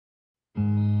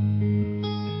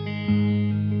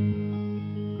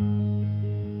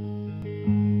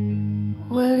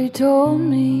Well, he told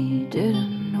me he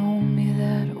didn't know me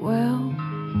that well.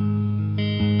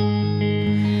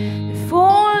 If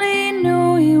only he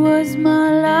knew he was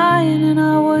my lion and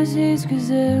I was his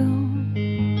gazelle.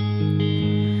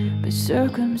 But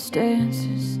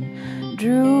circumstances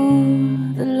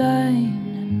drew the line,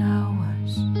 and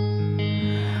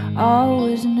I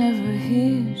was never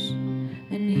his,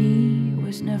 and he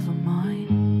was never mine.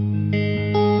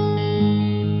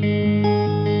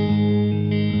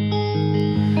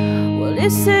 Well,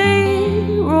 it's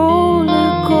a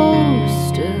roller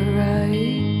coaster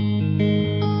ride.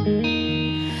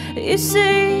 It's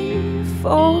a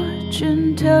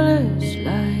fortune teller's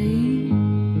lie.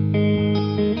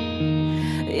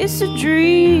 It's a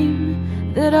dream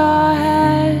that I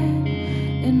had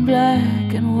in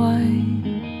black and white.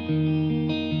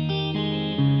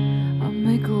 I'll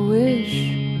make a wish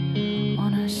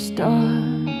on a star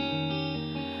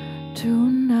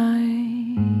tonight.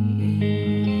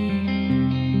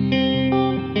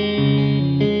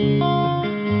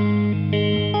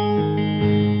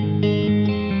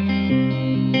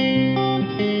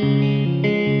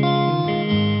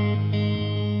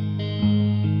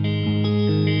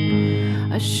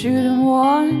 I shoot him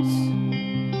once,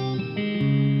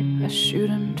 I shoot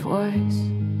him twice.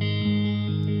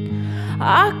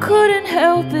 I couldn't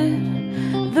help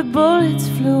it, the bullets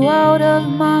flew out of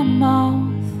my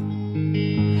mouth.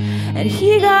 And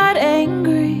he got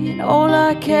angry, and all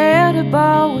I cared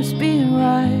about was being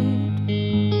right.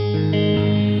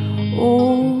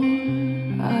 Oh,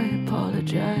 I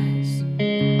apologize,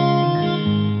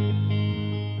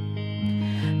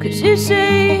 'cause it's a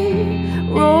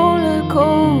roller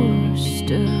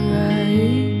coaster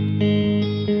ride.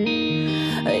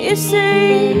 It's a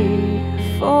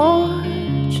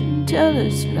fortune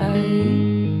teller's lie.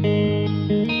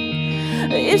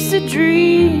 It's a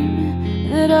dream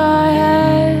that I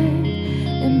had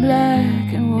in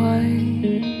black and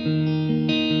white.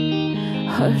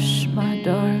 Hush, my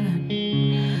darling,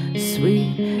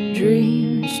 sweet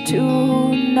dreams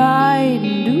tonight.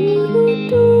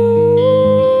 Do-do-do.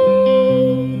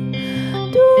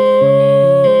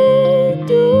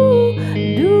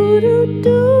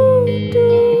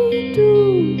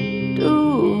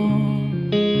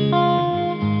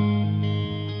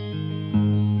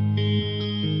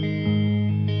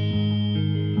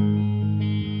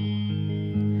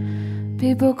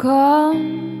 People come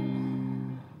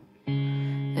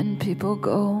and people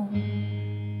go.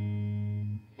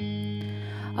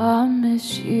 I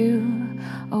miss you,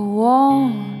 I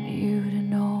want you to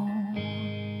know.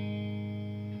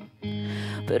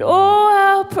 But oh,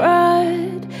 how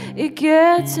pride, it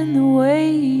gets in the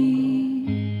way.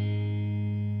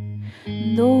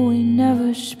 And though we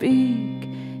never speak,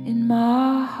 in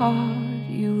my heart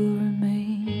you will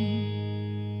remain.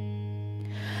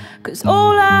 'Cause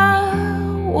all I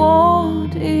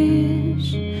want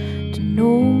is to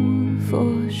know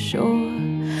for sure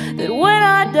that when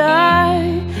I die,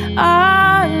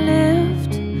 I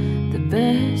lived the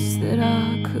best that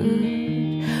I could.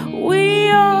 We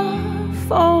are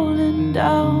falling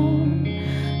down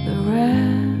the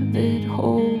rabbit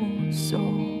hole, so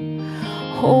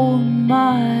hold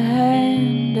my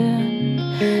hand and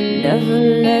never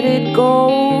let it go.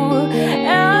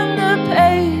 And the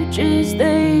pages,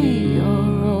 they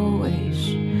are always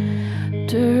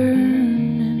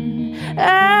turning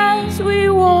as we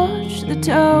watch the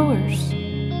towers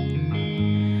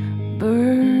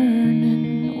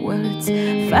burning. Well, it's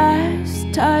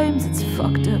fast times, it's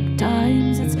fucked up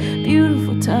times, it's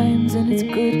beautiful times, and it's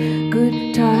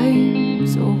good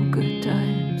times. Oh, good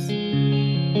times,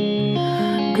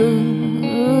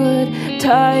 good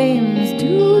times.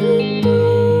 Do do do.